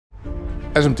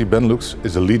SMT Benelux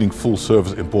is a leading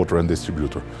full-service importer and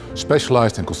distributor,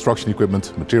 specialized in construction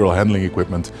equipment, material handling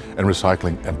equipment and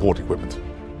recycling and port equipment.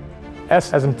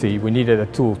 As SMT, we needed a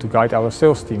tool to guide our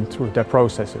sales team through their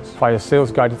processes via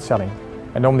sales-guided selling.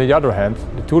 And on the other hand,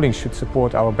 the tooling should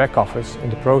support our back office in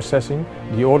the processing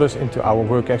the orders into our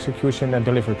work execution and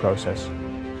delivery process.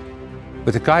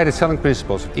 With the guided selling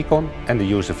principles of Econ and the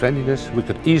user-friendliness, we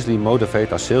could easily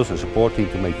motivate our sales and support team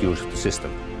to make use of the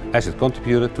system, as it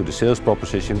contributed to the sales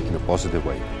proposition in a positive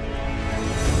way.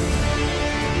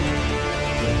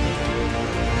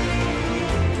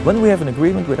 When we have an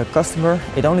agreement with a customer,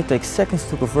 it only takes seconds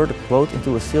to convert a quote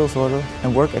into a sales order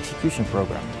and work execution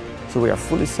program. So we are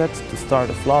fully set to start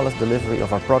a flawless delivery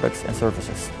of our products and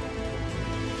services.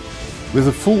 With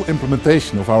the full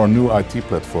implementation of our new IT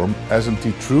platform,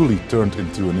 SMT truly turned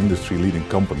into an industry-leading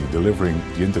company delivering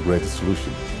the integrated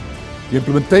solution. The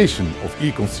implementation of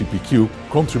Econ CPQ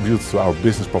contributes to our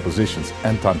business propositions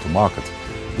and time to market,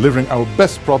 delivering our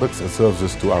best products and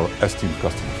services to our esteemed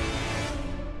customers.